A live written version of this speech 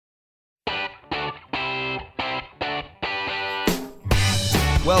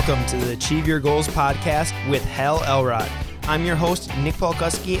Welcome to the Achieve Your Goals podcast with Hal Elrod. I'm your host, Nick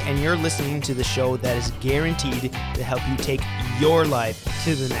Polkuski, and you're listening to the show that is guaranteed to help you take your life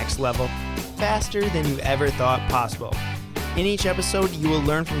to the next level faster than you ever thought possible. In each episode, you will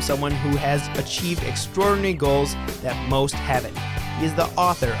learn from someone who has achieved extraordinary goals that most haven't. He is the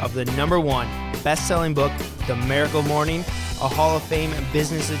author of the #1 best-selling book, The Miracle Morning, a Hall of Fame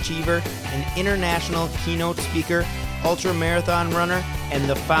business achiever, an international keynote speaker, ultra marathon runner, and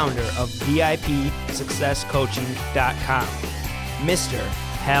the founder of VIPSuccessCoaching.com, Mr.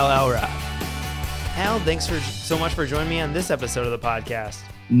 Hal Elrod. Hal, thanks so much for joining me on this episode of the podcast.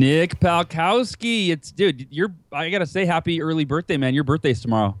 Nick Polkowski, I gotta say, happy early birthday, man. Your birthday's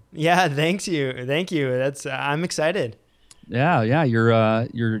tomorrow. Yeah, thank you. I'm excited. Yeah.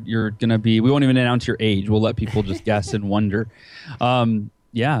 You're gonna be. We won't even announce your age. We'll let people just guess and wonder.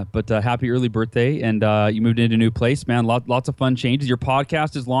 But happy early birthday, and you moved into a new place, man. Lots of fun changes. Your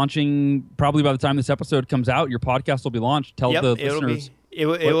podcast is launching probably by the time this episode comes out. Your podcast will be launched. Tell the listeners. It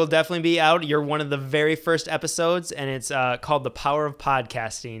will definitely be out. You're one of the very first episodes, and it's called The Power of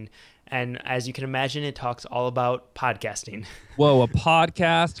Podcasting. And as you can imagine, it talks all about podcasting. Whoa, a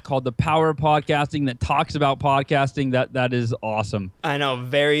podcast called The Power of Podcasting that talks about podcasting. That is awesome. I know,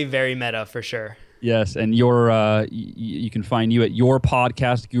 very, very meta for sure. Yes, and you can find you at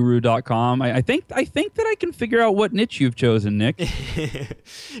yourpodcastguru.com. I think that I can figure out what niche you've chosen, Nick.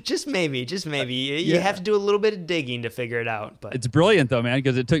 Just maybe. You have to do a little bit of digging to figure it out. But it's brilliant though, man,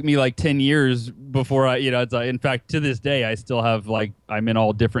 because it took me like 10 years before in fact, to this day, I still have I'm in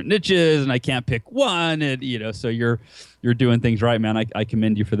all different niches and I can't pick one, and so you're doing things right, man. I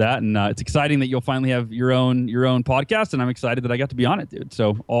commend you for that, and it's exciting that you'll finally have your own podcast, and I'm excited that I got to be on it, dude.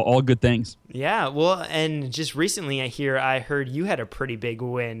 So all good things. Yeah, well, and just recently I heard you had a pretty big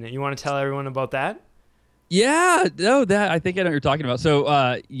win. You want to tell everyone about that? Yeah, no, I think I know what you're talking about.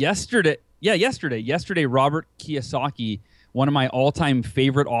 So yesterday, Robert Kiyosaki, one of my all-time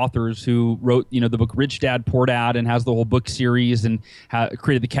favorite authors, who wrote the book Rich Dad Poor Dad and has the whole book series and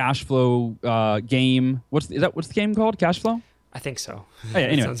created the cash flow game. What's the game called? Cash Flow? I think so. Oh, yeah,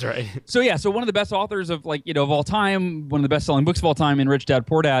 anyway. Sounds right. So one of the best authors of of all time, one of the best-selling books of all time in Rich Dad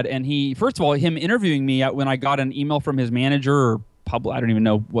Poor Dad, and him interviewing me when I got an email from his manager or I don't even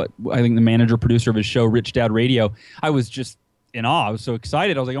know what, I think the manager producer of his show Rich Dad Radio. I was just in awe. I was so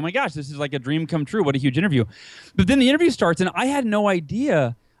excited. I was like, oh my gosh, this is like a dream come true. What a huge interview. But then the interview starts and I had no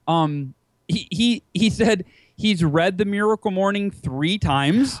idea. He said he's read The Miracle Morning 3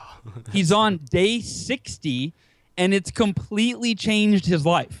 times. He's on day 60 and it's completely changed his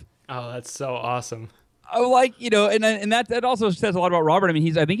life. Oh, that's so awesome. And that also says a lot about Robert. I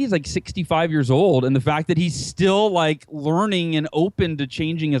mean, I think he's like 65 years old, and the fact that he's still like learning and open to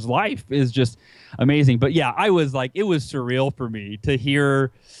changing his life is just amazing. But yeah, it was surreal for me to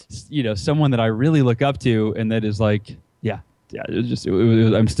hear, someone that I really look up to, and that is like,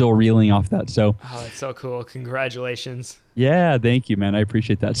 I'm still reeling off that. So, oh, it's so cool. Congratulations. Yeah, thank you, man. I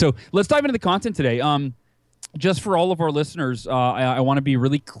appreciate that. So let's dive into the content today. Just for all of our listeners, I want to be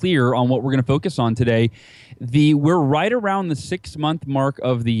really clear on what we're going to focus on today. We're right around the 6-month mark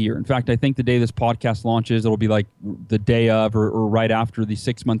of the year. In fact, I think the day this podcast launches, it'll be like the day of or right after the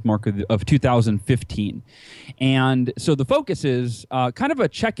 6-month mark of 2015. And so the focus is kind of a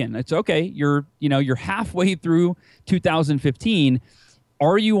check-in. It's okay. You're halfway through 2015.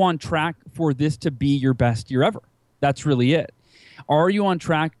 Are you on track for this to be your best year ever? That's really it. Are you on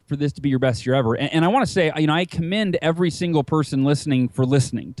track for this to be your best year ever? And I want to say, I commend every single person listening for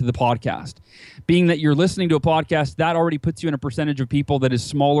listening to the podcast. Being that you're listening to a podcast, that already puts you in a percentage of people that is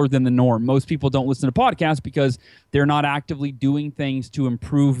smaller than the norm. Most people don't listen to podcasts because they're not actively doing things to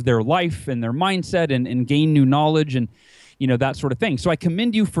improve their life and their mindset and gain new knowledge and that sort of thing. So I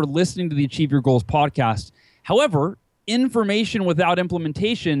commend you for listening to the Achieve Your Goals podcast. However, information without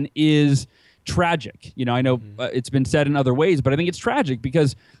implementation is tragic. I know it's been said in other ways, but I think it's tragic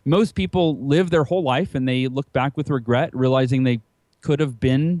because most people live their whole life and they look back with regret, realizing they could have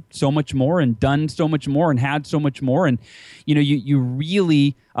been so much more and done so much more and had so much more. And you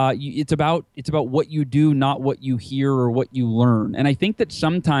really it's about what you do, not what you hear or what you learn. And I think that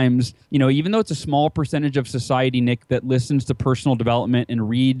sometimes even though it's a small percentage of society, Nick, that listens to personal development and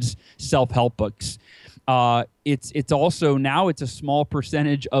reads self-help books, it's also now it's a small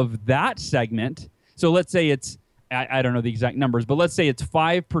percentage of that segment. So let's say it's, I don't know the exact numbers, but let's say it's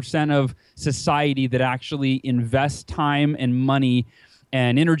 5% of society that actually invests time and money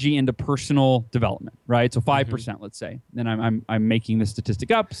and energy into personal development, right? So 5%, let's say. Then I'm making this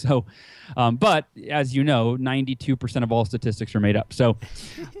statistic up. So, but as you know, 92% of all statistics are made up. So,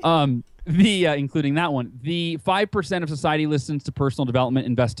 Including that one, the 5% of society listens to personal development,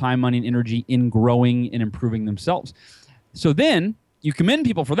 invest time, money, and energy in growing and improving themselves. So then you commend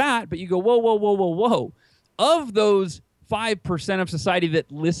people for that, but you go, whoa, whoa, whoa, whoa, whoa. Of those 5% of society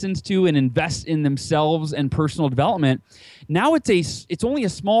that listens to and invests in themselves and personal development, now it's only a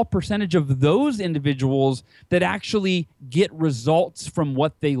small percentage of those individuals that actually get results from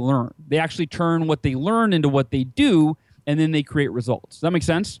what they learn. They actually turn what they learn into what they do, and then they create results. Does that make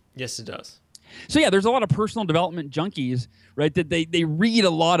sense? Yes, it does. So yeah, there's a lot of personal development junkies, right, that they read a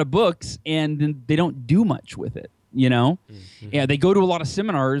lot of books and then they don't do much with it. Yeah, they go to a lot of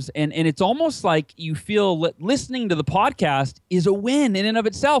seminars, and it's almost like you feel listening to the podcast is a win in and of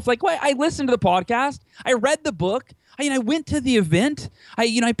itself. Like, well, I listened to the podcast, I read the book, I went to the event,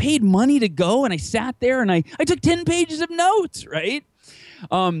 I paid money to go, and I sat there and I took 10 pages of notes, right?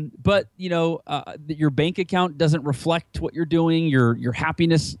 But your bank account doesn't reflect what you're doing, your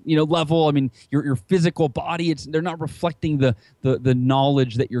happiness, level. I mean, your physical body, they're not reflecting the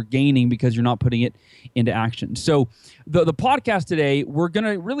knowledge that you're gaining because you're not putting it into action. So the podcast today, we're going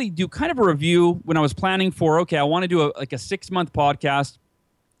to really do kind of a review. When I was planning for, I want to do a 6-month podcast.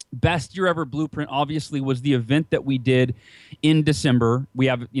 Best Year Ever Blueprint obviously was the event that we did in December. We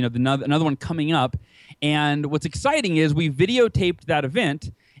have another one coming up, and what's exciting is we videotaped that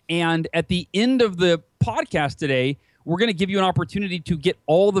event, and at the end of the podcast today, we're going to give you an opportunity to get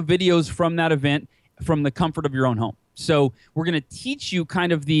all the videos from that event from the comfort of your own home. So we're going to teach you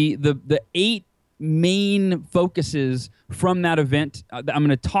kind of the 8 main focuses from that event. I'm going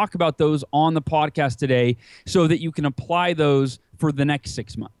to talk about those on the podcast today so that you can apply those for the next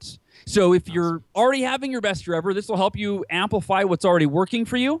 6 months. So if you're already having your best year ever, this will help you amplify what's already working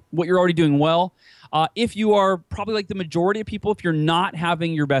for you, what you're already doing well. If you are probably like the majority of people, if you're not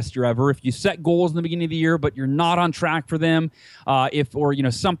having your best year ever, if you set goals in the beginning of the year, but you're not on track for them,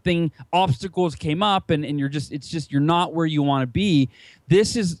 something, obstacles came up and you're not where you want to be,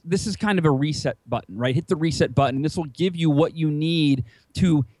 this is kind of a reset button, right? Hit the reset button. This will give you what you need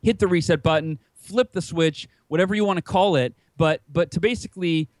to hit the reset button, flip the switch, whatever you want to call it. But to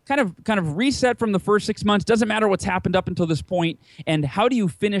basically kind of reset from the first 6 months, doesn't matter what's happened up until this point, and how do you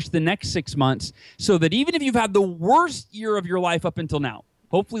finish the next 6 months so that even if you've had the worst year of your life up until now,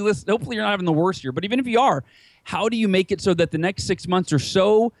 hopefully you're not having the worst year, but even if you are, how do you make it so that the next 6 months are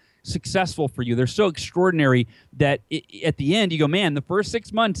so successful for you, they're so extraordinary that at the end you go, man, the first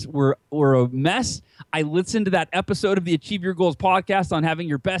 6 months were a mess. I listened to that episode of the Achieve Your Goals podcast on having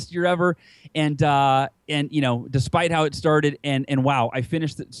your best year ever, and despite how it started, and wow, I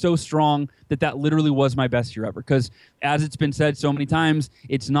finished it so strong that literally was my best year ever. Because as it's been said so many times,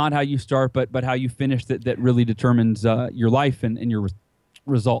 it's not how you start, but how you finish that really determines your life and your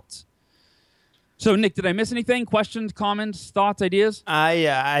results. So, Nick, did I miss anything? Questions, comments, thoughts, ideas?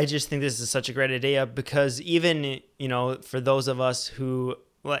 I just think this is such a great idea because even, for those of us who,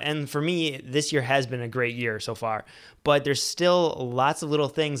 and for me, this year has been a great year so far, but there's still lots of little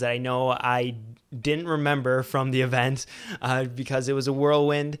things that I know I didn't remember from the event because it was a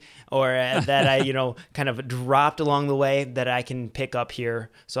whirlwind or that I, kind of dropped along the way that I can pick up here.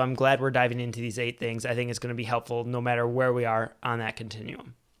 So I'm glad we're diving into these 8 things. I think it's going to be helpful no matter where we are on that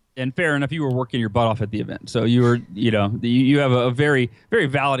continuum. And fair enough, you were working your butt off at the event. So you were, you have a very, very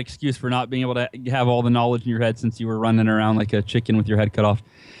valid excuse for not being able to have all the knowledge in your head since you were running around like a chicken with your head cut off.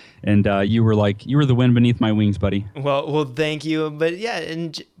 And you were the wind beneath my wings, buddy. Well, thank you. But yeah,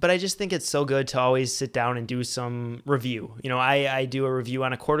 but I just think it's so good to always sit down and do some review. I do a review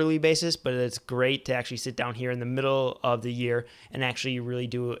on a quarterly basis, but it's great to actually sit down here in the middle of the year and actually really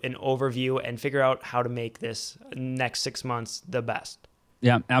do an overview and figure out how to make this next 6 months the best.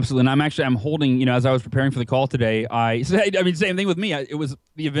 Yeah, absolutely. And I'm holding, as I was preparing for the call today, same thing with me. It was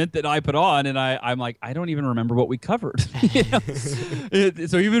the event that I put on, and I'm like, I don't even remember what we covered.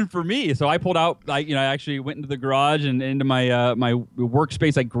 So even for me, so I pulled out, I actually went into the garage and into my my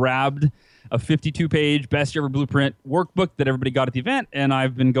workspace. I grabbed a 52-page Best Year Ever Blueprint workbook that everybody got at the event, and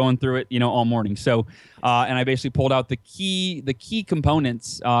I've been going through it, all morning. So, and I basically pulled out the key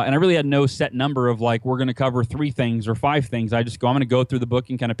components, and I really had no set number of like we're going to cover 3 things or 5 things. I'm going to go through the book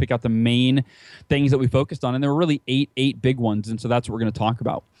and kind of pick out the main things that we focused on, and there were really eight big ones, and so that's what we're going to talk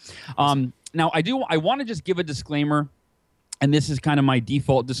about. Now, I want to just give a disclaimer. And this is kind of my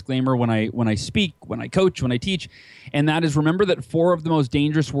default disclaimer when I speak, when I coach, when I teach, and that is remember that 4 of the most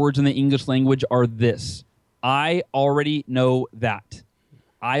dangerous words in the English language are this: I already know that.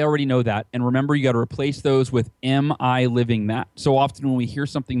 I already know that. And remember, you got to replace those with am I living that? So often when we hear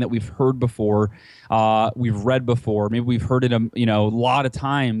something that we've heard before, we've read before, maybe we've heard it a lot of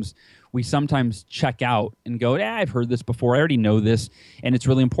times, we sometimes check out and go, I've heard this before. I already know this. And it's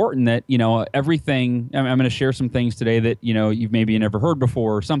really important that, everything, I'm going to share some things today that, you've maybe never heard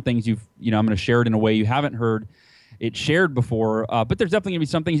before, or some things I'm going to share it in a way you haven't heard it shared before. But there's definitely going to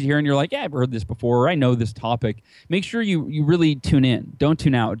be some things you hear and you're like, I've heard this before, or I know this topic. Make sure you really tune in. Don't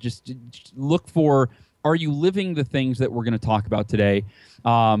tune out. Just look for, are you living the things that we're going to talk about today?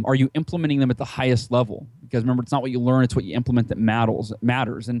 Are you implementing them at the highest level? Because remember, it's not what you learn, it's what you implement that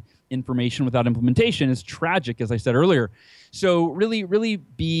matters. And information without implementation is tragic, as I said earlier. So really, really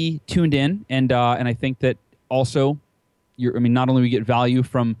be tuned in. And I think that also, not only we get value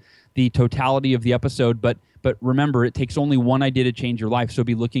from the totality of the episode, but remember, it takes only one idea to change your life. So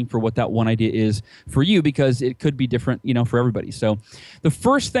be looking for what that one idea is for you, because it could be different, for everybody. So the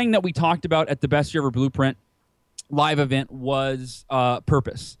first thing that we talked about at the Best Year Ever Blueprint live event was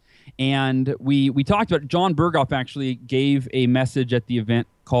purpose. And we talked about, John Berghoff actually gave a message at the event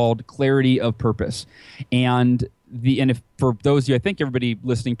called Clarity of Purpose. And if for those of you, I think everybody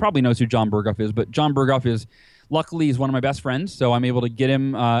listening probably knows who John Berghoff is, but John Berghoff is, luckily, he's one of my best friends, so I'm able to get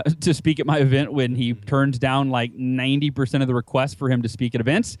him to speak at my event when he turns down like 90% of the requests for him to speak at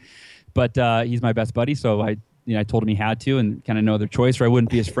events. But he's my best buddy, so I told him he had to, and kind of no other choice, or I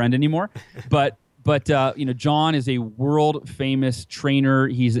wouldn't be his friend anymore. But John is a world famous trainer.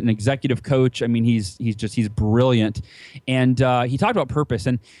 He's an executive coach. I mean, he's brilliant. And he talked about purpose.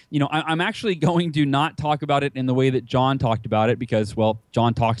 And, I'm actually going to not talk about it in the way that John talked about it, because, well,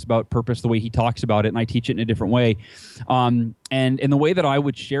 John talks about purpose the way he talks about it, and I teach it in a different way. And the way that I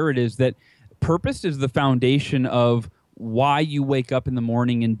would share it is that purpose is the foundation of why you wake up in the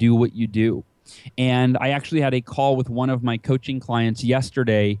morning and do what you do. And I actually had a call with one of my coaching clients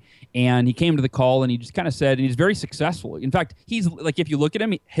yesterday, and he came to the call and he just kind of said, and he's very successful. In fact, he's like, if you look at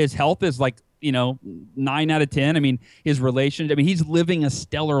him, his health is like, 9 out of 10. I mean, his relationship, he's living a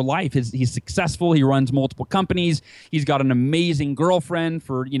stellar life. He's successful. He runs multiple companies. He's got an amazing girlfriend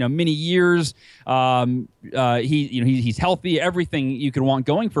for, many years. He's healthy, everything you could want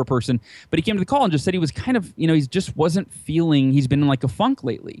going for a person. But he came to the call and just said he was kind of, he just wasn't feeling, he's been in like a funk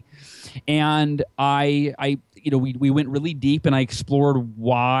lately. And we went really deep, and I explored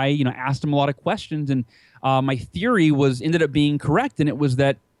why, asked him a lot of questions. And my theory ended up being correct. And it was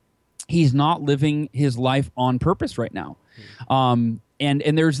that he's not living his life on purpose right now. And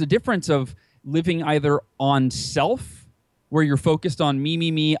there's the difference of living either on self, where you're focused on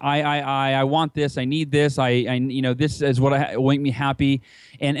me, I want this, I need this, this is what will make me happy.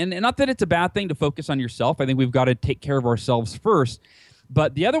 And not that it's a bad thing to focus on yourself. I think we've got to take care of ourselves first.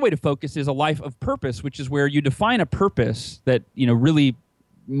 But the other way to focus is a life of purpose, which is where you define a purpose that, really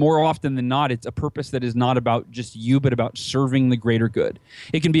more often than not, it's a purpose that is not about just you, but about serving the greater good.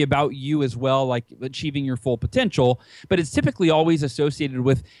 It can be about you as well, like achieving your full potential, but it's typically always associated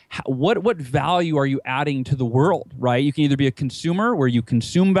with what value are you adding to the world, right? You can either be a consumer where you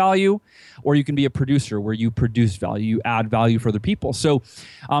consume value, or you can be a producer where you produce value, you add value for other people. So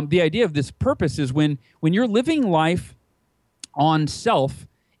the idea of this purpose is when you're living life on self,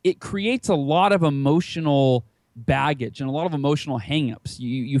 it creates a lot of emotional baggage and a lot of emotional hangups.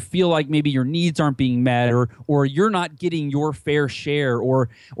 You feel like maybe your needs aren't being met, or you're not getting your fair share, or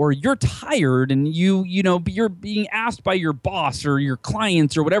you're tired and you're being asked by your boss or your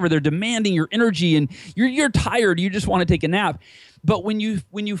clients or whatever, they're demanding your energy and you're tired, you just want to take a nap. But when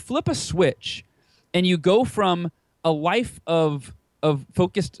you flip a switch and you go from a life of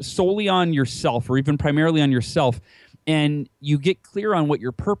focused solely on yourself, or even primarily on yourself, and you get clear on what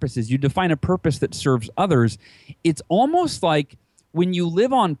your purpose is, you define a purpose that serves others, it's almost like when you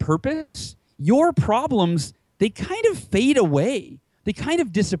live on purpose, your problems, they kind of fade away. They kind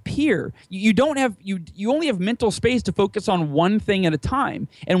of disappear. You only have mental space to focus on one thing at a time.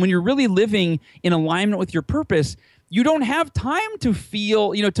 And when you're really living in alignment with your purpose, you don't have time to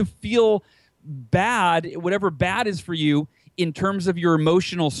feel bad, whatever bad is for you, in terms of your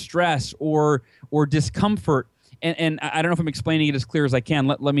emotional stress or discomfort. And I don't know if I'm explaining it as clear as I can.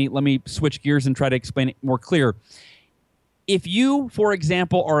 Let me switch gears and try to explain it more clear. If you, for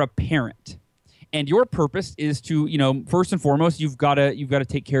example, are a parent, and your purpose is to, first and foremost, you've got to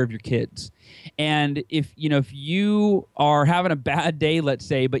take care of your kids. And if you are having a bad day, let's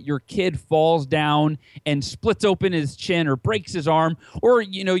say, but your kid falls down and splits open his chin or breaks his arm, or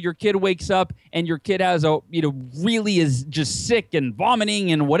your kid wakes up and your kid has really is just sick and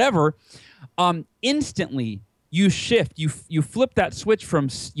vomiting and whatever, instantly you shift, you flip that switch from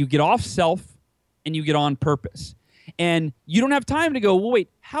you get off self and you get on purpose. And you don't have time to go, well, wait,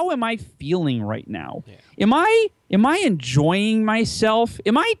 how am I feeling right now? Yeah. Am I enjoying myself?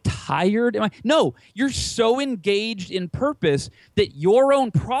 Am I tired? No, you're so engaged in purpose that your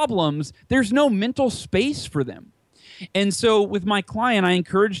own problems, there's no mental space for them. And so with my client, I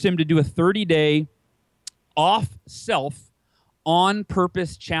encouraged him to do a 30-day off-self,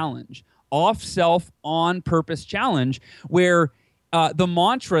 on-purpose challenge. Off-self, on-purpose challenge where the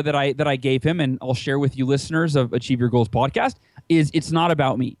mantra that I gave him, and I'll share with you listeners of Achieve Your Goals podcast, is it's not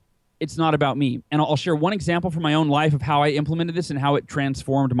about me. It's not about me. And I'll share one example from my own life of how I implemented this and how it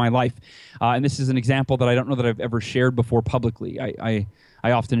transformed my life. And this is an example that I don't know that I've ever shared before publicly.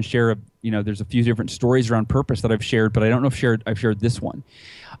 I often share, there's a few different stories around purpose that I've shared, but I don't know if I've shared this one.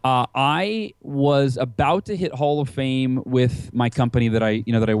 I was about to hit Hall of Fame with my company that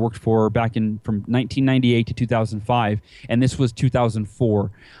I worked for back from 1998 to 2005, and this was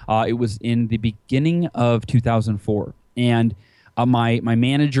 2004. It was in the beginning of 2004, and my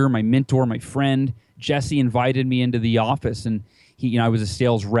manager, my mentor, my friend Jesse invited me into the office, and I was a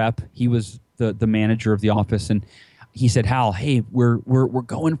sales rep. He was the manager of the office, and he said, Hal, hey, we're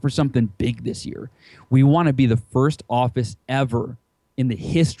going for something big this year. We want to be the first office ever in the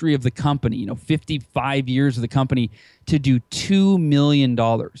history of the company, 55 years of the company, to do $2 million.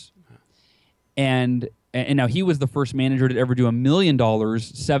 And now he was the first manager to ever do $1 million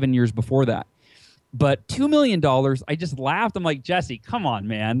 7 years before that. But $2 million, I just laughed. I'm like, Jesse, come on,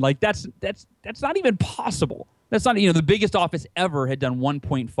 man. Like that's not even possible. That's not, the biggest office ever had done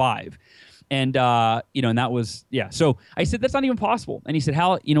 1.5. And, and that was, yeah. So I said, that's not even possible. And he said,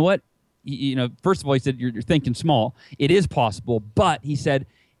 Hal, you know what? First of all, he said, you're thinking small. It is possible. But he said,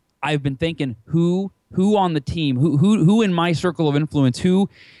 I've been thinking who on the team, who in my circle of influence, who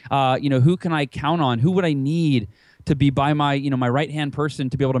can I count on? Who would I need to be by my right-hand person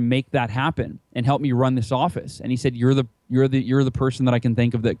to be able to make that happen and help me run this office? And he said, you're the person that I can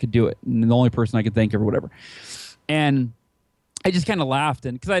think of that could do it. And the only person I could think of or whatever. And I just kind of laughed,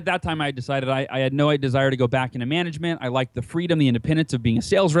 and because at that time I decided I had no desire to go back into management. I liked the freedom, the independence of being a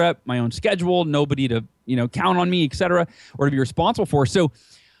sales rep, my own schedule, nobody to count on me, et cetera, or to be responsible for. So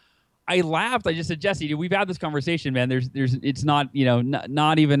I laughed. I just said, Jesse, we've had this conversation, man. It's not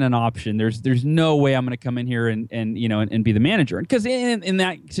not even an option. There's no way I'm going to come in here and be the manager. Because in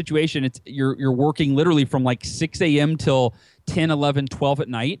that situation, you're working literally from like 6 a.m. till 10, 11, 12 at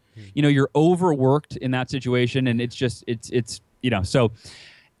night. You're overworked in that situation, and it's so,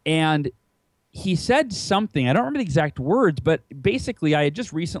 and he said something, I don't remember the exact words, but basically I had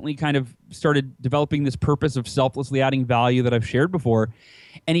just recently kind of started developing this purpose of selflessly adding value that I've shared before.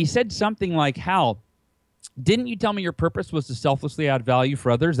 And he said something like, Hal, didn't you tell me your purpose was to selflessly add value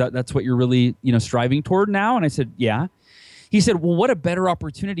for others? That's what you're really, striving toward now? And I said, yeah. He said, well, what a better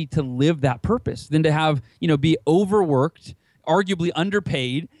opportunity to live that purpose than to have, be overworked, arguably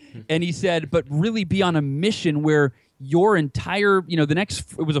underpaid. And he said, but really be on a mission where your entire,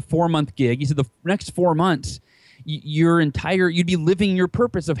 it was a 4-month gig. He said the next 4 months, you'd be living your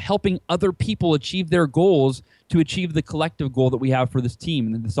purpose of helping other people achieve their goals to achieve the collective goal that we have for this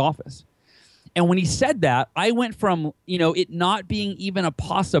team and this office. And when he said that, I went from, it not being even a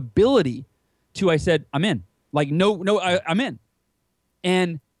possibility to I said, I'm in. Like, I'm in.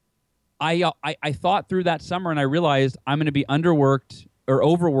 And I thought through that summer, and I realized I'm going to be underworked or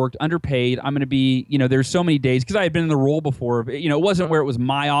overworked, underpaid. I'm going to be, there's so many days, because I had been in the role before. It wasn't where it was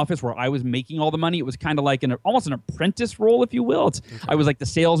my office where I was making all the money. It was kind of like almost an apprentice role, if you will. I was like the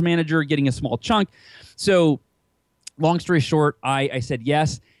sales manager getting a small chunk. So long story short, I said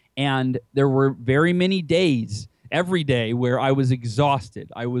yes. And there were very many days, every day, where I was exhausted.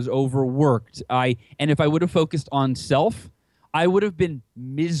 I was overworked. And if I would have focused on self, I would have been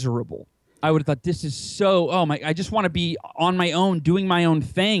miserable. I would have thought, this is so, I just want to be on my own, doing my own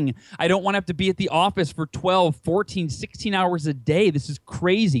thing. I don't want to have to be at the office for 12, 14, 16 hours a day. This is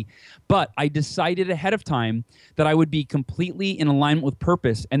crazy. But I decided ahead of time that I would be completely in alignment with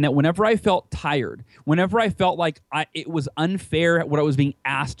purpose, and that whenever I felt tired, whenever I felt like it was unfair what I was being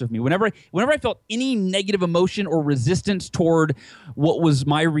asked of me, whenever I felt any negative emotion or resistance toward what was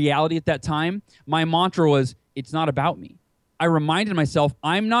my reality at that time, my mantra was, it's not about me. I reminded myself,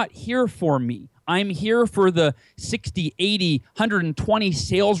 I'm not here for me. I'm here for the 60, 80, 120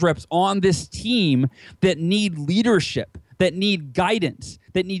 sales reps on this team that need leadership, that need guidance,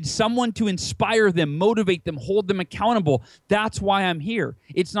 that need someone to inspire them, motivate them, hold them accountable. That's why I'm here.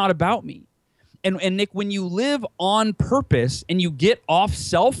 It's not about me. And Nick, when you live on purpose and you get off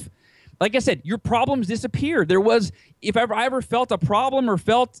self, like I said, your problems disappear. If I ever felt a problem or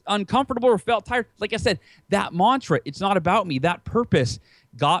felt uncomfortable or felt tired, like I said, that mantra, it's not about me, that purpose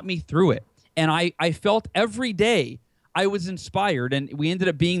got me through it. And I felt every day I was inspired, and we ended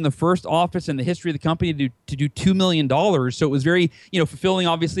up being the first office in the history of the company to do $2 million. So it was very, fulfilling,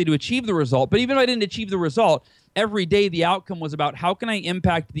 obviously, to achieve the result. But even if I didn't achieve the result, every day the outcome was about how can I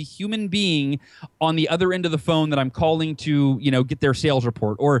impact the human being on the other end of the phone that I'm calling to, get their sales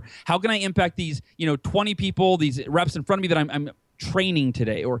report, or how can I impact these, 20 people, these reps in front of me that I'm training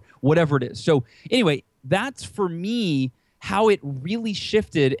today, or whatever it is. So anyway, that's for me how it really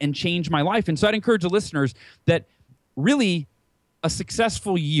shifted and changed my life. And so I'd encourage the listeners that really, a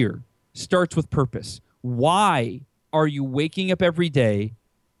successful year starts with purpose. Why are you waking up every day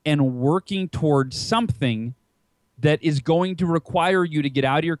and working towards something that is going to require you to get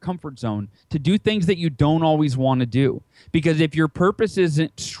out of your comfort zone, to do things that you don't always want to do? Because if your purpose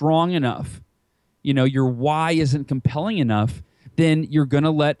isn't strong enough, your why isn't compelling enough, then you're going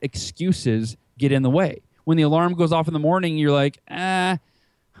to let excuses get in the way. When the alarm goes off in the morning, you're like, I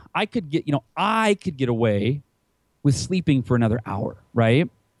could get away with sleeping for another hour, right?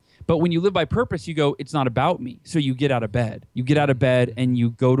 But when you live by purpose, you go, it's not about me. So you get out of bed. You get out of bed and you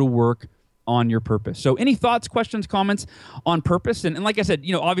go to work on your purpose. So any thoughts, questions, comments on purpose? And like I said,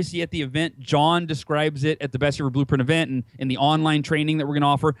 obviously at the event, John describes it at the Best Ever Blueprint event and in the online training that we're going to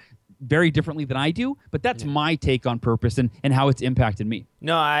offer very differently than I do, but that's my take on purpose and how it's impacted me.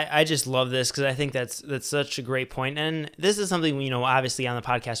 No, I just love this because I think that's such a great point. And this is something, obviously on the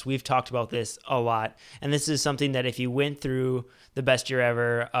podcast, we've talked about this a lot. And this is something that if you went through the Best Year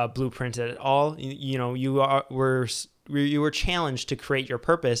Ever blueprint at all, you were challenged to create your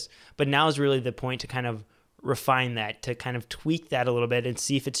purpose, but now is really the point to kind of refine that, to kind of tweak that a little bit and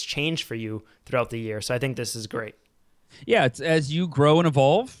see if it's changed for you throughout the year. So I think this is great. Yeah, it's as you grow and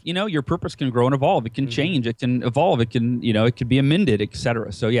evolve, your purpose can grow and evolve. It can change, it can evolve, it can, it could be amended,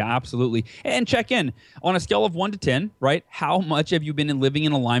 etc. So yeah, absolutely. And check in on a scale of 1 to 10, right? How much have you been living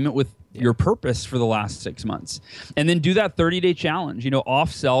in alignment with your purpose for the last 6 months? And then do that 30-day challenge,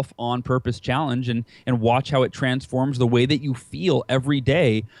 off self, on purpose challenge, and watch how it transforms the way that you feel every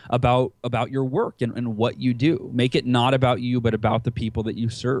day about your work and what you do. Make it not about you, but about the people that you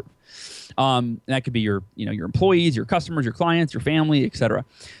serve. That could be your employees, your customers, your clients, your family, etc.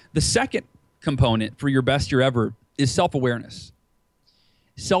 The second component for your best year ever is self-awareness.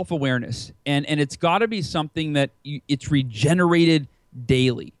 Self-awareness. And it's got to be something that it's regenerated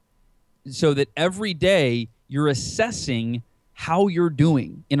daily, so that every day you're assessing how you're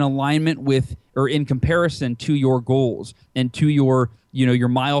doing in alignment with or in comparison to your goals and to your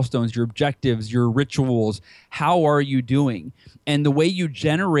milestones, your objectives, your rituals. How are you doing? And the way you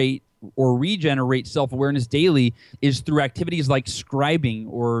generate or regenerate self-awareness daily is through activities like scribing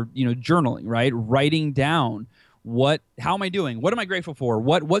or journaling, right? Writing down how am I doing? What am I grateful for?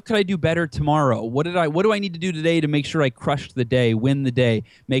 What could I do better tomorrow? What do I need to do today to make sure I crushed the day, win the day,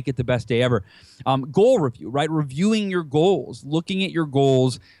 make it the best day ever? Goal review, right? Reviewing your goals, looking at your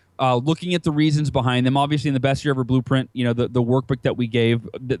goals, looking at the reasons behind them. Obviously, in the Best Year Ever Blueprint, the workbook that we gave,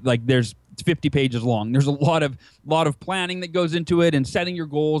 there's 50 pages long. There's a lot of planning that goes into it, and setting your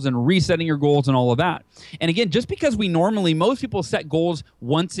goals and resetting your goals and all of that. And again, just because most people set goals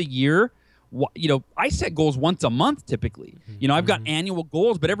once a year, I set goals once a month typically. I've got annual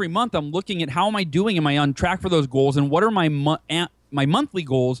goals, but every month I'm looking at how am I doing? Am I on track for those goals? And what are my monthly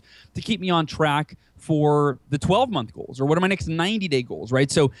goals to keep me on track for the 12-month goals, or what are my next 90-day goals, right?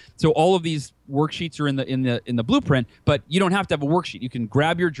 So all of these worksheets are in the blueprint, but you don't have to have a worksheet. You can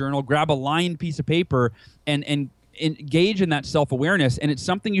grab your journal, grab a lined piece of paper, and engage in that self-awareness. And it's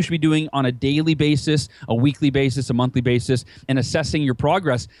something you should be doing on a daily basis, a weekly basis, a monthly basis, and assessing your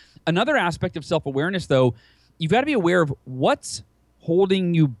progress. Another aspect of self-awareness, though, you've got to be aware of what's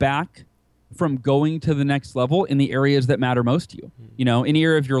holding you back from going to the next level in the areas that matter most to you. Any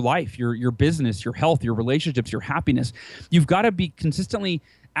area of your life, your business, your health, your relationships, your happiness. You've got to be consistently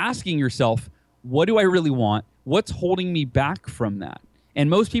asking yourself, what do I really want? What's holding me back from that? And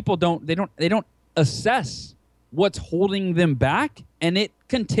most people don't assess what's holding them back, and it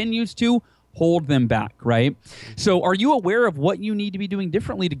continues to hold them back, right? So are you aware of what you need to be doing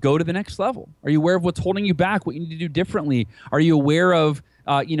differently to go to the next level? Are you aware of what's holding you back, what you need to do differently? Are you aware of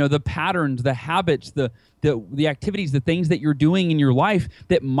the patterns, the habits, the activities, the things that you're doing in your life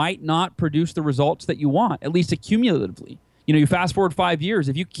that might not produce the results that you want, at least accumulatively? You fast forward 5 years,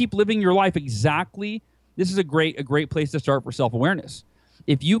 if you keep living your life exactly, this is a great place to start for self-awareness.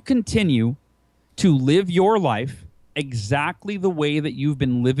 If you continue to live your life exactly the way that you've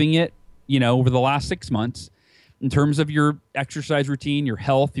been living it, over the last 6 months, in terms of your exercise routine, your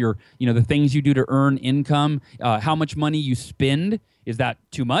health, your, the things you do to earn income, how much money you spend. Is that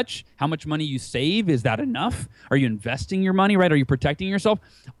too much? How much money you save? Is that enough? Are you investing your money, right? Are you protecting yourself?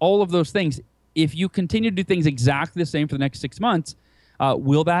 All of those things. If you continue to do things exactly the same for the next 6 months,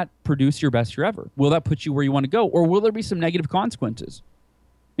 will that produce your best year ever? Will that put you where you want to go? Or will there be some negative consequences?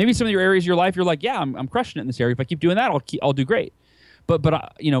 Maybe some of your areas of your life, you're like, yeah, I'm crushing it in this area. If I keep doing that, I'll do great. But I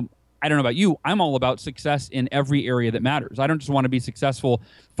don't know about you. I'm all about success in every area that matters. I don't just want to be successful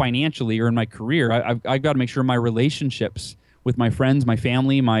financially or in my career. I've got to make sure my relationships with my friends, my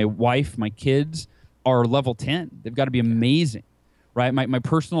family, my wife, my kids are level 10. They've got to be amazing, right? My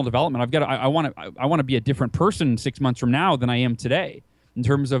personal development. I want to be a different person 6 months from now than I am today in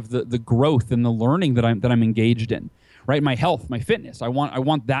terms of the growth and the learning that I'm engaged in, right? My health, my fitness. I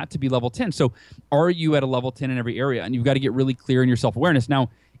want that to be level 10. So are you at a level 10 in every area? And you've got to get really clear in your self-awareness. Now,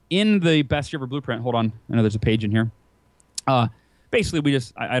 in the Best Year Ever Blueprint, hold on, I know there's a page in here. Basically, we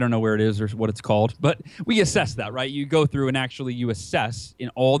just, I don't know where it is or what it's called, but we assess that, right? You go through and actually you assess in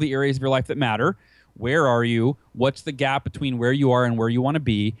all the areas of your life that matter. Where are you? What's the gap between where you are and where you want to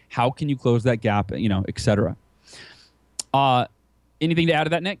be? How can you close that gap, et cetera. Anything to add to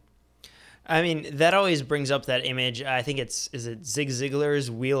that, Nick? I mean, that always brings up that image. I think is it Zig Ziglar's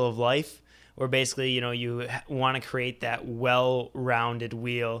Wheel of Life, where basically, you want to create that well-rounded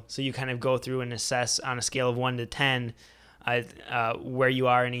wheel. So you kind of go through and assess on a scale of 1 to 10 where you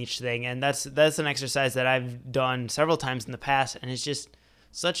are in each thing. And that's an exercise that I've done several times in the past, and it's just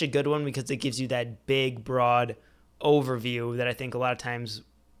such a good one because it gives you that big, broad overview that I think a lot of times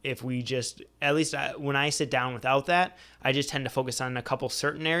if we just, at least when I sit down without that, I just tend to focus on a couple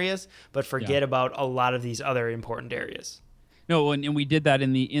certain areas, but forget about a lot of these other important areas. No, and we did that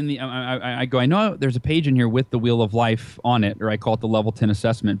in the I know there's a page in here with the Wheel of Life on it, or I call it the level 10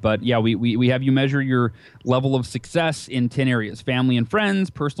 assessment. But yeah, we have you measure your level of success in 10 areas: family and friends,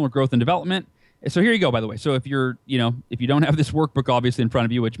 personal growth and development. So here you go, by the way. So if you're, if you don't have this workbook obviously in front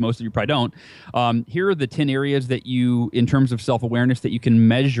of you, which most of you probably don't, here are the 10 areas that you, in terms of self-awareness, that you can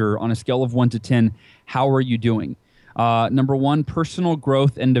measure on a scale of 1 to 10. How are you doing? Number 1, personal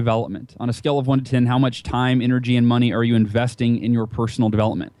growth and development. On a scale of 1 to 10, how much time, energy, and money are you investing in your personal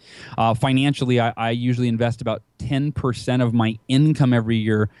development? Financially, I usually invest about 10% of my income every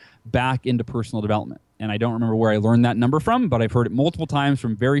year back into personal development. And I don't remember where I learned that number from, but I've heard it multiple times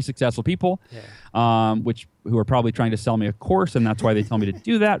from very successful people, who are probably trying to sell me a course, and that's why they tell me to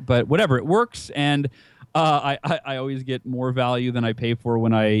do that. But whatever, it works, and I always get more value than I pay for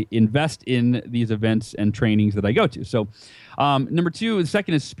when I invest in these events and trainings that I go to. So number 2, the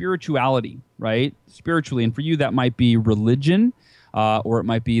second is spirituality, right? Spiritually, and for you that might be religion, or it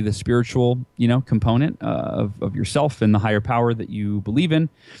might be the spiritual, component of yourself and the higher power that you believe in,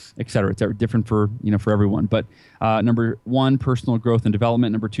 et cetera. It's different for everyone. But number 1, personal growth and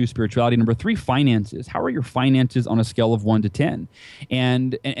development. Number 2, spirituality. Number 3, finances. How are your finances on a scale of 1 to 10?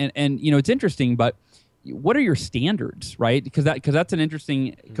 And it's interesting, but what are your standards, right? Because that's an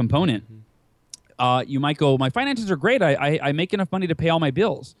interesting component. You might go, my finances are great. I make enough money to pay all my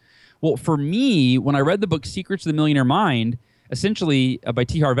bills. Well, for me, when I read the book Secrets of the Millionaire Mind, essentially by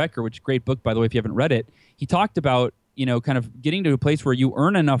T. Harv Eker, which is a great book, by the way, if you haven't read it, he talked about, kind of getting to a place where you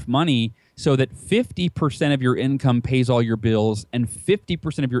earn enough money so that 50% of your income pays all your bills and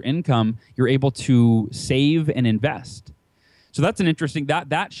 50% of your income you're able to save and invest. So that's an interesting,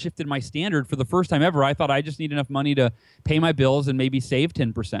 that shifted my standard for the first time ever. I thought I just need enough money to pay my bills and maybe save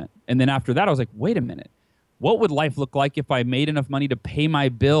 10%. And then after that, I was like, wait a minute. What would life look like if I made enough money to pay my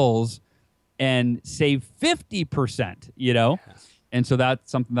bills and save 50%, And so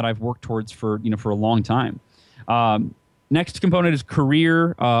that's something that I've worked towards for a long time. Next component is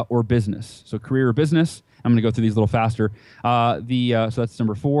career or business. So career or business. I'm going to go through these a little faster. So that's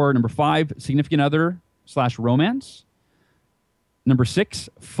number 4. Number 5, significant other / romance. Number 6,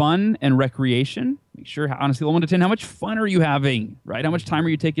 fun and recreation. Make sure, honestly, 1 to 10, how much fun are you having, right? How much time are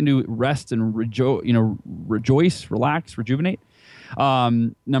you taking to rest and rejoice, relax, rejuvenate?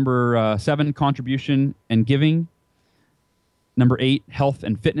 Number 7, contribution and giving. Number 8, health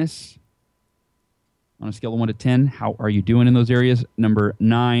and fitness. On a scale of 1 to 10, how are you doing in those areas? Number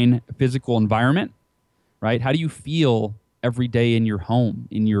 9, physical environment, right? How do you feel every day in your home,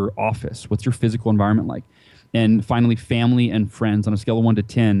 in your office? What's your physical environment like? And finally, family and friends. On a scale of 1 to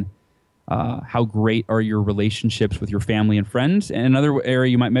 10, how great are your relationships with your family and friends? And another area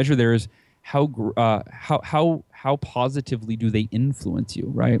you might measure there is how positively do they influence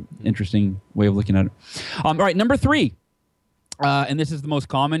you, right? Interesting way of looking at it. All right, number 3. and this is the most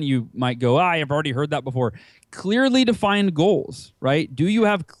common. You might go, I've already heard that before. Clearly defined goals, right? Do you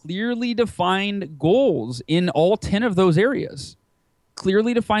have clearly defined goals in all 10 of those areas?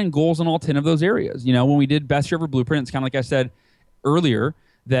 Clearly defined goals in all 10 of those areas. When we did Best Year Ever Blueprint, it's kind of like I said earlier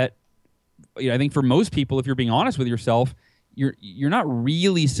that I think for most people, if you're being honest with yourself, you're not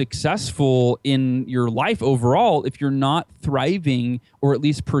really successful in your life overall if you're not thriving or at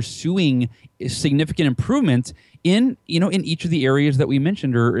least pursuing significant improvements in each of the areas that we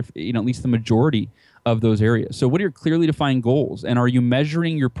mentioned, or if at least the majority of those areas. So what are your clearly defined goals, and are you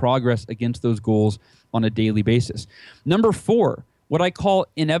measuring your progress against those goals on a daily basis? Number 4, what I call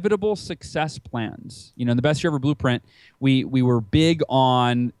inevitable success plans. In the Best Year Ever Blueprint, we were big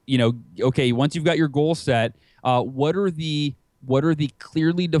on, okay, once you've got your goal set, what are the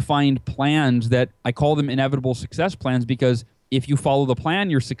clearly defined plans that I call them inevitable success plans, because if you follow the plan,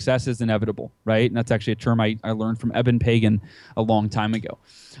 your success is inevitable, right? And that's actually a term I learned from Eben Pagan a long time ago.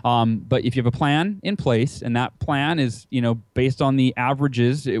 But if you have a plan in place, and that plan is, based on the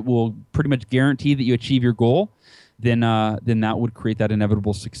averages, it will pretty much guarantee that you achieve your goal, then that would create that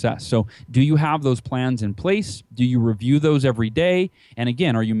inevitable success. So do you have those plans in place? Do you review those every day? And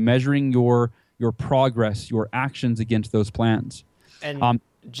again, are you measuring your progress, your actions against those plans? And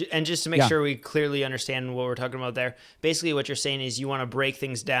just to make sure we clearly understand what we're talking about there, basically what you're saying is you want to break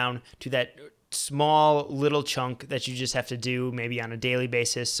things down to that small little chunk that you just have to do maybe on a daily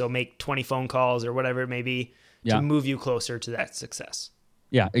basis. So make 20 phone calls or whatever it may be to move you closer to that success.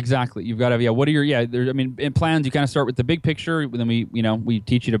 Yeah, exactly. You've got to what are your in plans you kind of start with the big picture, then we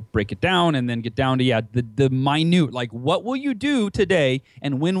teach you to break it down and then get down to the minute, like what will you do today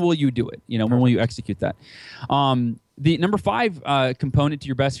and when will you do it? When will you execute that? The number 5 component to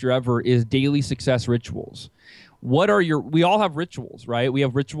your Best Year Ever is daily success rituals. We all have rituals, right? We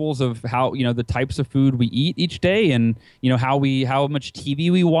have rituals of how, the types of food we eat each day, and, how much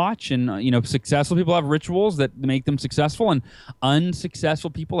TV we watch, and, successful people have rituals that make them successful, and unsuccessful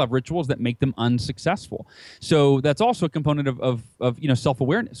people have rituals that make them unsuccessful. So that's also a component of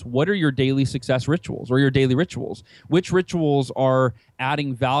self-awareness. What are your daily success rituals or your daily rituals? Which rituals are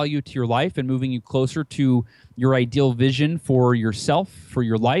adding value to your life and moving you closer to your ideal vision for yourself, for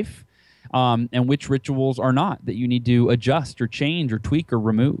your life? And which rituals are not, that you need to adjust or change or tweak or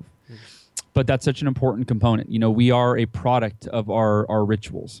remove. But that's such an important component. We are a product of our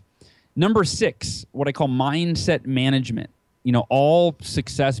rituals. Number 6, what I call mindset management. All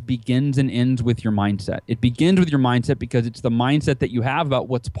success begins and ends with your mindset. It begins with your mindset because it's the mindset that you have about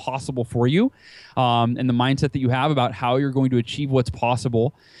what's possible for you, and the mindset that you have about how you're going to achieve what's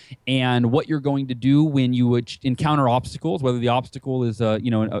possible, and what you're going to do when you encounter obstacles, whether the obstacle is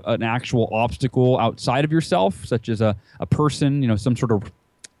an actual obstacle outside of yourself, such as a person, some sort of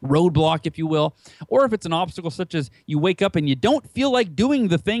roadblock, if you will, or if it's an obstacle such as you wake up and you don't feel like doing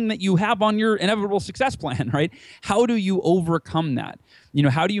the thing that you have on your inevitable success plan, right? How do you overcome that?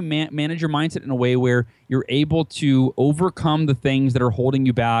 How do you manage your mindset in a way where you're able to overcome the things that are holding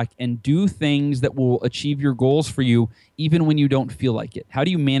you back and do things that will achieve your goals for you even when you don't feel like it? How do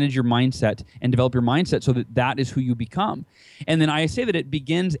you manage your mindset and develop your mindset so that is who you become? And then I say that it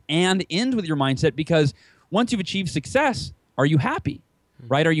begins and ends with your mindset, because once you've achieved success, are you happy?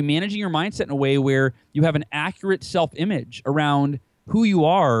 Right? Are you managing your mindset in a way where you have an accurate self-image around who you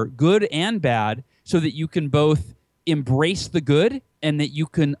are, good and bad, so that you can both embrace the good and that you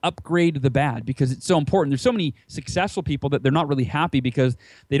can upgrade the bad? Because it's so important. There's so many successful people that they're not really happy because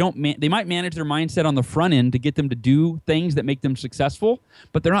they might manage their mindset on the front end to get them to do things that make them successful,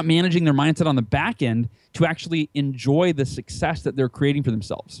 but they're not managing their mindset on the back end to actually enjoy the success that they're creating for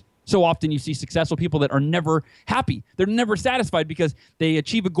themselves. So often you see successful people that are never happy. They're never satisfied because they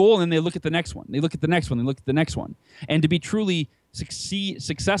achieve a goal and then they look at the next one. They look at the next one. They look at the next one. And to be truly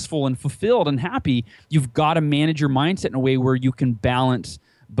successful and fulfilled and happy, you've got to manage your mindset in a way where you can balance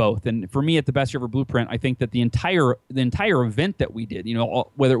both. And for me at the Best Year Ever Blueprint, I think that the entire event that we did,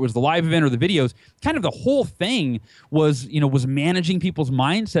 whether it was the live event or the videos, kind of the whole thing was managing people's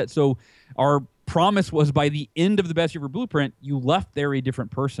mindset. So our promise was by the end of the Best Year Ever Blueprint, you left there a different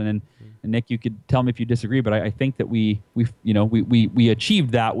person. And Nick, you could tell me if you disagree, but I think that we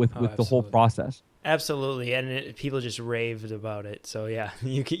achieved that with the whole process. Absolutely, and people just raved about it. So yeah,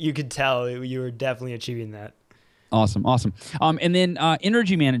 you could tell you were definitely achieving that. Awesome. And then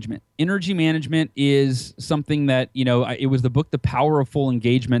energy management. Energy management is something that, it was the book, The Power of Full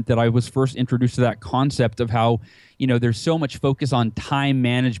Engagement, that I was first introduced to that concept of how, there's so much focus on time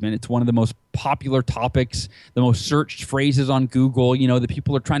management. It's one of the most popular topics, the most searched phrases on Google, that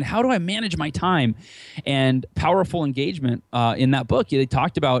people are trying, how do I manage my time? And Power of Full Engagement, in that book, they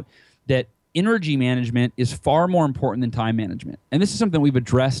talked about that energy management is far more important than time management. And this is something we've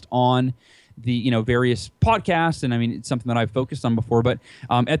addressed on the various podcasts, and I mean, it's something that I've focused on before. But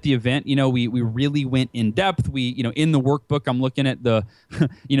at the event, we really went in depth. We in the workbook, I'm looking at the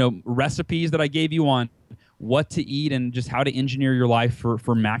recipes that I gave you on what to eat and just how to engineer your life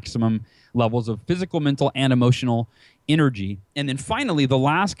for maximum levels of physical, mental, and emotional energy. And then finally, the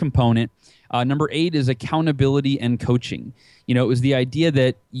last component, number 8, is accountability and coaching. It was the idea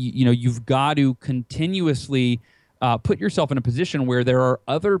that you've got to continuously put yourself in a position where there are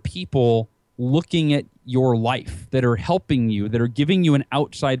other people looking at your life that are helping you, that are giving you an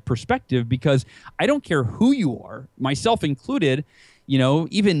outside perspective, because I don't care who you are, myself included,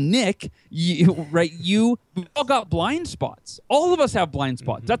 even Nick, right? We all got blind spots. All of us have blind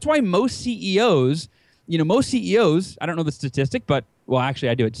spots. Mm-hmm. That's why most CEOs, I don't know the statistic, but, well, actually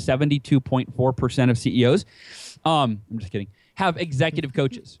I do it, 72.4% of CEOs, I'm just kidding, have executive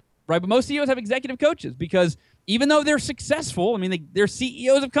coaches, right? But most CEOs have executive coaches because even though they're successful, I mean, they're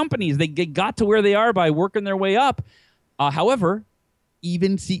CEOs of companies. They got to where they are by working their way up. However,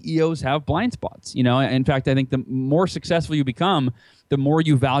 even CEOs have blind spots. In fact, I think the more successful you become, the more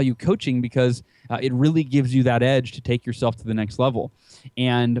you value coaching, because it really gives you that edge to take yourself to the next level.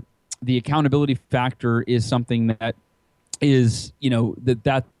 And the accountability factor is something that is,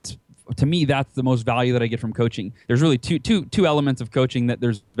 that's to me, that's the most value that I get from coaching. There's really two elements of coaching that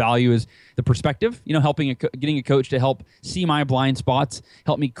there's value is the perspective, getting a coach to help see my blind spots,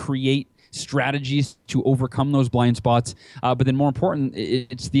 help me create strategies to overcome those blind spots. But then more important,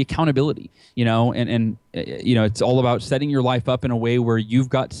 it's the accountability, and it's all about setting your life up in a way where you've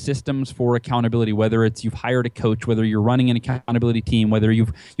got systems for accountability, whether it's you've hired a coach, whether you're running an accountability team, whether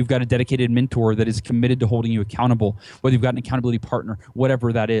you've got a dedicated mentor that is committed to holding you accountable, whether you've got an accountability partner,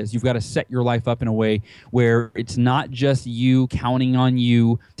 whatever that is. You've got to set your life up in a way where it's not just you counting on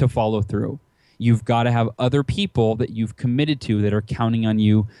you to follow through. You've got to have other people that you've committed to that are counting on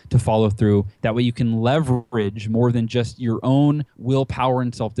you to follow through. That way you can leverage more than just your own willpower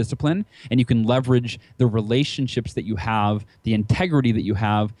and self-discipline, and you can leverage the relationships that you have, the integrity that you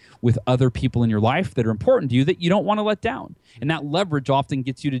have with other people in your life that are important to you that you don't want to let down. And that leverage often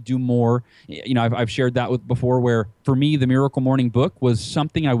gets you to do more. I've shared that before, where for me, the Miracle Morning book was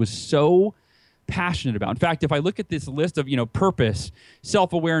something I was so passionate about. In fact, if I look at this list of, purpose,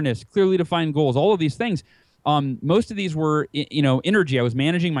 self-awareness, clearly defined goals, all of these things, most of these were, energy. I was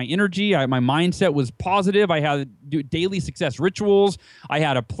managing my energy. My mindset was positive. I had daily success rituals. I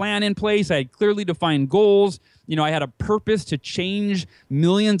had a plan in place. I had clearly defined goals. I had a purpose to change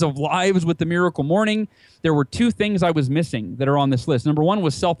millions of lives with the Miracle Morning. There were 2 things I was missing that are on this list. Number 1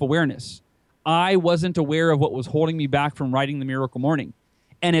 was self-awareness. I wasn't aware of what was holding me back from writing the Miracle Morning.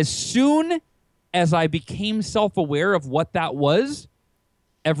 And as soon as I became self-aware of what that was,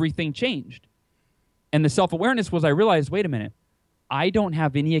 everything changed. And the self-awareness was I realized, wait a minute, I don't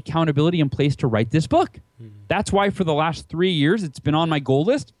have any accountability in place to write this book. Mm-hmm. That's why for the last 3 years, it's been on my goal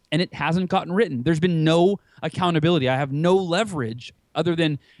list and it hasn't gotten written. There's been no accountability. I have no leverage other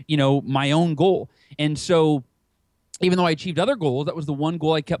than, my own goal. And so even though I achieved other goals, that was the one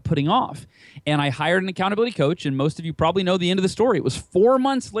goal I kept putting off. And I hired an accountability coach, and most of you probably know the end of the story. It was 4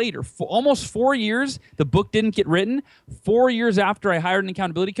 months later, almost 4 years, the book didn't get written. 4 years after I hired an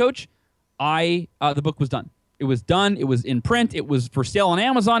accountability coach, the book was done. It was done. It was in print. It was for sale on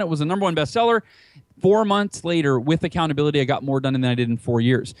Amazon. It was a #1 bestseller. 4 months later, with accountability, I got more done than I did in 4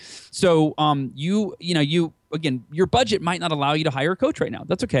 years. So again, your budget might not allow you to hire a coach right now.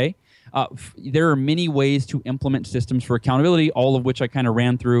 That's okay. There are many ways to implement systems for accountability, all of which I kind of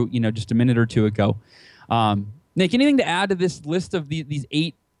ran through, just a minute or two ago. Nick, anything to add to this list of these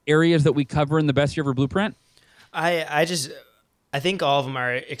 8 areas that we cover in the Best Year Ever Blueprint? I think all of them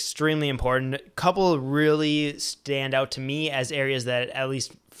are extremely important. A couple really stand out to me as areas that, at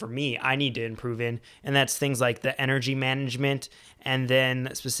least for me, I need to improve in, and that's things like the energy management and then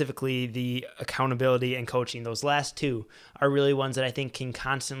specifically the accountability and coaching. Those last 2 are really ones that I think can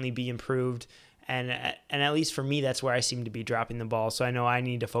constantly be improved, and at least for me, that's where I seem to be dropping the ball. So I know I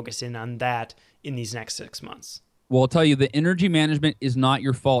need to focus in on that in these next 6 months. Well, I'll tell you, the energy management is not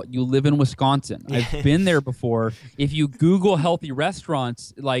your fault. You live in Wisconsin. I've been there before. If you Google healthy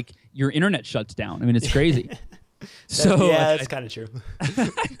restaurants, like, your internet shuts down. I mean, it's crazy. That's kind of true.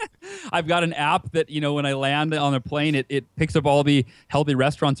 I've got an app that, when I land on a plane, it picks up all the healthy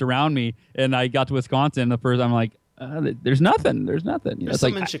restaurants around me. And I got to Wisconsin, the first I'm like, there's nothing. There's nothing. There's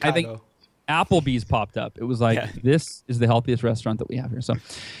some in Chicago. I think Applebee's popped up. It was like, This is the healthiest restaurant that we have here. So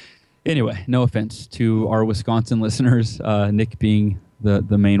anyway, no offense to our Wisconsin listeners, Nick being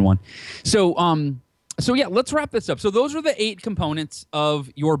the main one. So So yeah, let's wrap this up. So those are the 8 components of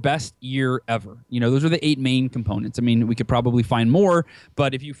your best year ever. Those are the 8 main components. I mean, we could probably find more,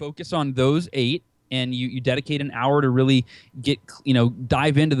 but if you focus on those 8 and you dedicate an hour to really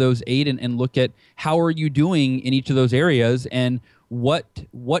dive into those 8 and look at how are you doing in each of those areas, and what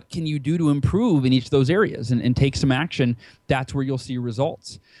can you do to improve in each of those areas, and take some action, that's where you'll see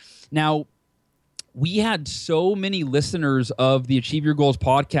results. Now, we had so many listeners of the Achieve Your Goals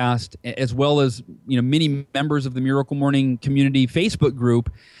podcast, as well as many members of the Miracle Morning Community Facebook group,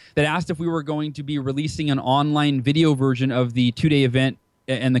 that asked if we were going to be releasing an online video version of the 2-day event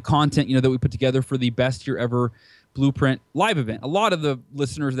and the content that we put together for the Best Year Ever Blueprint live event. A lot of the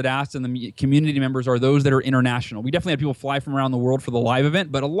listeners that asked and the community members are those that are international. We definitely had people fly from around the world for the live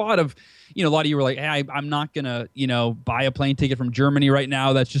event, but a lot of you were like, hey, I'm not gonna buy a plane ticket from Germany right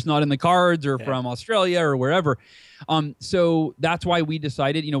now. That's just not in the cards, or from Australia or wherever. So that's why we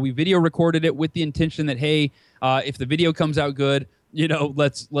decided, we video recorded it with the intention that, hey, if the video comes out good,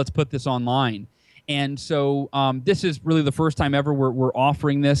 let's put this online. And so this is really the first time ever we're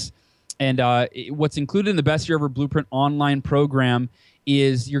offering this. And what's included in the Best Year Ever Blueprint online program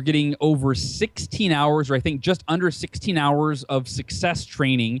is you're getting over 16 hours, or I think just under 16 hours of success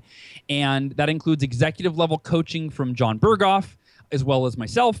training. And that includes executive level coaching from John Berghoff, as well as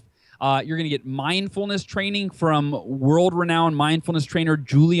myself. You're going to get mindfulness training from world-renowned mindfulness trainer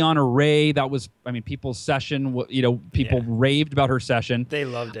Juliana Ray. That was, people's session. People raved about her session. They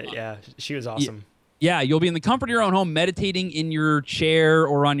loved it. Yeah, she was awesome. Yeah, you'll be in the comfort of your own home, meditating in your chair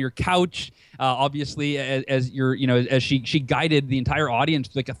or on your couch. Obviously, as she guided the entire audience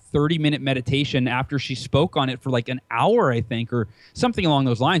to like a 30-minute meditation after she spoke on it for like an hour, I think, or something along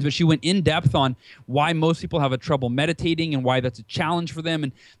those lines. But she went in depth on why most people have a trouble meditating and why that's a challenge for them,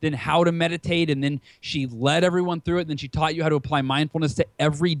 and then how to meditate. And then she led everyone through it. And then she taught you how to apply mindfulness to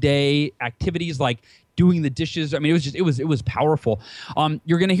everyday activities like doing the dishes. It was powerful.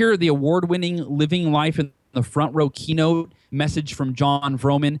 You're going to hear the award-winning Living Life in the Front Row keynote message from John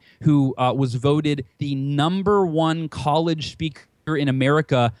Vroman, who was voted the #1 college speaker in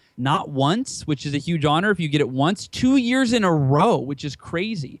America, not once, which is a huge honor if you get it once, 2 years in a row, which is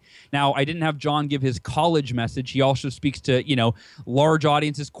crazy. Now, I didn't have John give his college message. He also speaks to, large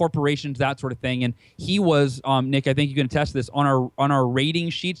audiences, corporations, that sort of thing. And he was, Nick, I think you can attest to this, on our rating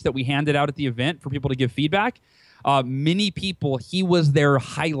sheets that we handed out at the event for people to give feedback. Many people, he was their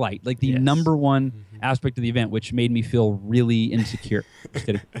highlight, like the #1 aspect of the event, which made me feel really insecure. Just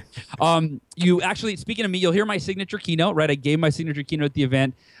kidding. You actually, speaking of me, you'll hear my signature keynote, right? I gave my signature keynote at the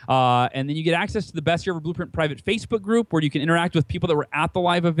event. And then you get access to the Best Year Ever Blueprint private Facebook group, where you can interact with people that were at the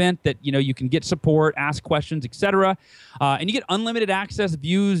live event, that, you can get support, ask questions, etc. And you get unlimited access,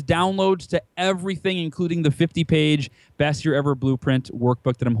 views, downloads to everything, including the 50-page Best Year Ever Blueprint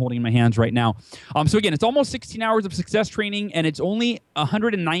workbook that I'm holding in my hands right now. So again, it's almost 16 hours of success training, and it's only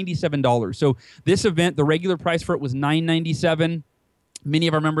 $197. So this event, the regular price for it was $997. Many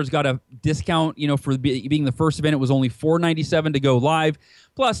of our members got a discount, for being the first event. It was only $497 to go live.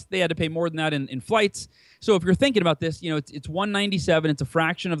 Plus, they had to pay more than that in flights. So if you're thinking about this, it's $197. It's a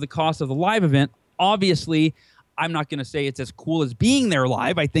fraction of the cost of the live event. Obviously, I'm not going to say it's as cool as being there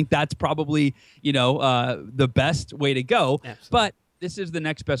live. I think that's probably, the best way to go. Absolutely. But this is the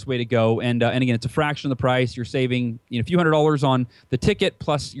next best way to go. And again, it's a fraction of the price. You're saving a few $100s on the ticket,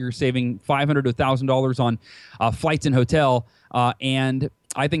 plus you're saving $500 to $1,000 on flights and hotel. And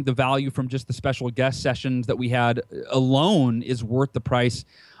I think the value from just the special guest sessions that we had alone is worth the price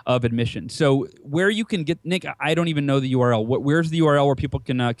of admission. So where you can get, Nick, I don't even know the URL. Where's the URL where people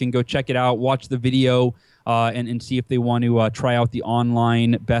can go check it out, watch the video, and see if they want to try out the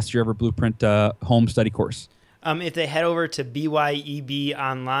online Best Year Ever Blueprint home study course? If they head over to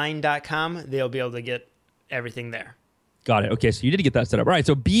byebonline.com, they'll be able to get everything there. Got it. Okay, so you did get that set up. All right,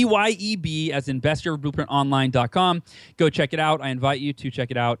 so BYEB, as in bestyeareverblueprintonline.com. Go check it out. I invite you to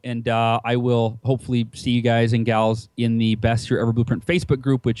check it out, and I will hopefully see you guys and gals in the Best Year Ever Blueprint Facebook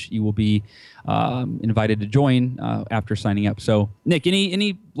group, which you will be invited to join after signing up. So, Nick,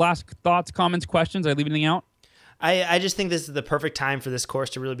 any last thoughts, comments, questions? Did I leave anything out? I just think this is the perfect time for this course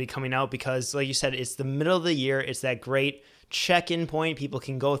to really be coming out because, like you said, it's the middle of the year. It's that great check-in point people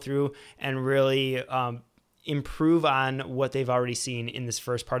can go through and really improve on what they've already seen in this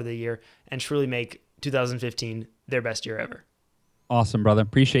first part of the year and truly make 2015 their best year ever. Awesome, brother.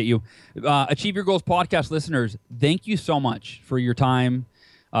 Appreciate you. Achieve Your Goals podcast listeners, thank you so much for your time,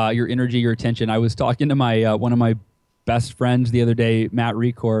 your energy, your attention. I was talking to my one of my best friends the other day, Matt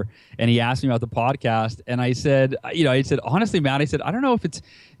Recor, and he asked me about the podcast. And I said, honestly, Matt, I said, I don't know if it's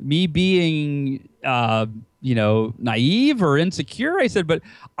me being, naive or insecure. I said, but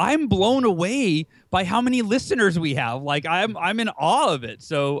I'm blown away by how many listeners we have. Like I'm in awe of it.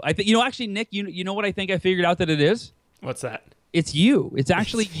 So I think, actually, Nick, you know what I think I figured out that it is? What's that? It's you. It's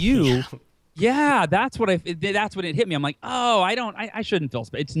actually you. Yeah, that's what it hit me. I'm like, oh, I shouldn't feel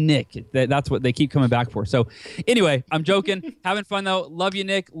it's Nick. That's what they keep coming back for. So anyway, I'm joking, having fun though. Love you,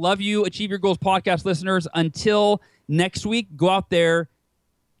 Nick. Love you, Achieve Your Goals podcast listeners. Until next week, go out there.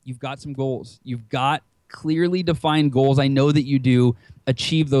 You've got some goals. You've got clearly defined goals. I know that you do.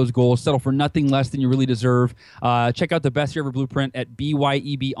 Achieve those goals. Settle for nothing less than you really deserve. Check out the Best Year Ever Blueprint at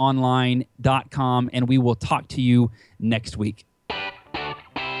byebonline.com, and we will talk to you next week.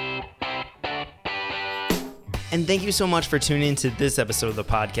 And thank you so much for tuning into this episode of the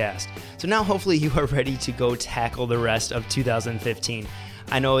podcast. So now hopefully you are ready to go tackle the rest of 2015.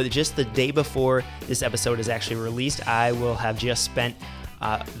 I know that just the day before this episode is actually released, I will have just spent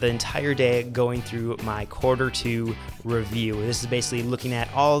the entire day going through my Q2 review. This is basically looking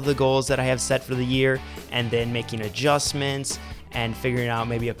at all the goals that I have set for the year and then making adjustments and figuring out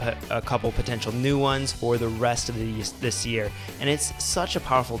maybe a couple potential new ones for the rest of this year. And it's such a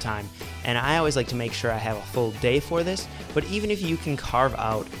powerful time. And I always like to make sure I have a full day for this, but even if you can carve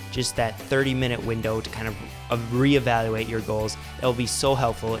out just that 30-minute window to kind of reevaluate your goals, that will be so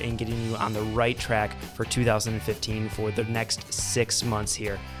helpful in getting you on the right track for 2015 for the next 6 months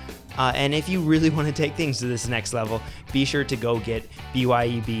here. And if you really want to take things to this next level, be sure to go get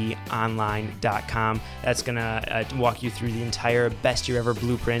byebonline.com. That's going to walk you through the entire Best Year Ever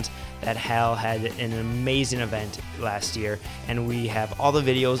Blueprint that Hal had an amazing event last year. And we have all the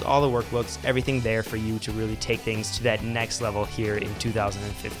videos, all the workbooks, everything there for you to really take things to that next level here in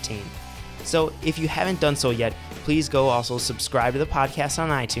 2015. So if you haven't done so yet, please go also subscribe to the podcast on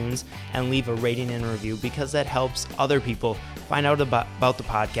iTunes and leave a rating and review, because that helps other people find out about the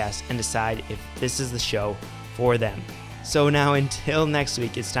podcast and decide if this is the show for them. So now until next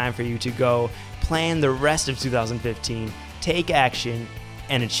week, it's time for you to go plan the rest of 2015, take action,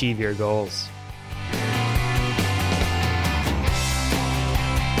 and achieve your goals.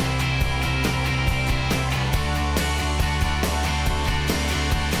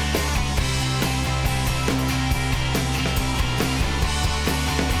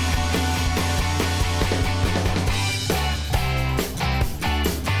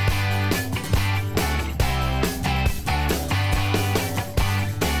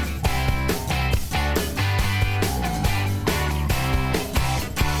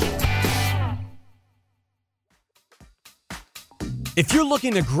 If you're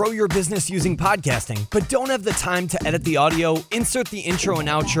looking to grow your business using podcasting, but don't have the time to edit the audio, insert the intro and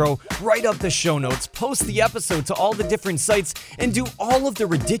outro, write up the show notes, post the episode to all the different sites, and do all of the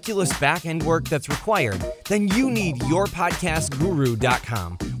ridiculous back-end work that's required, then you need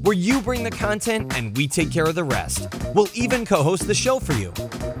yourpodcastguru.com, where you bring the content and we take care of the rest. We'll even co-host the show for you.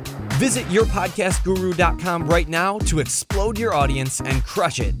 Visit yourpodcastguru.com right now to explode your audience and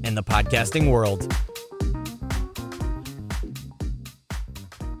crush it in the podcasting world.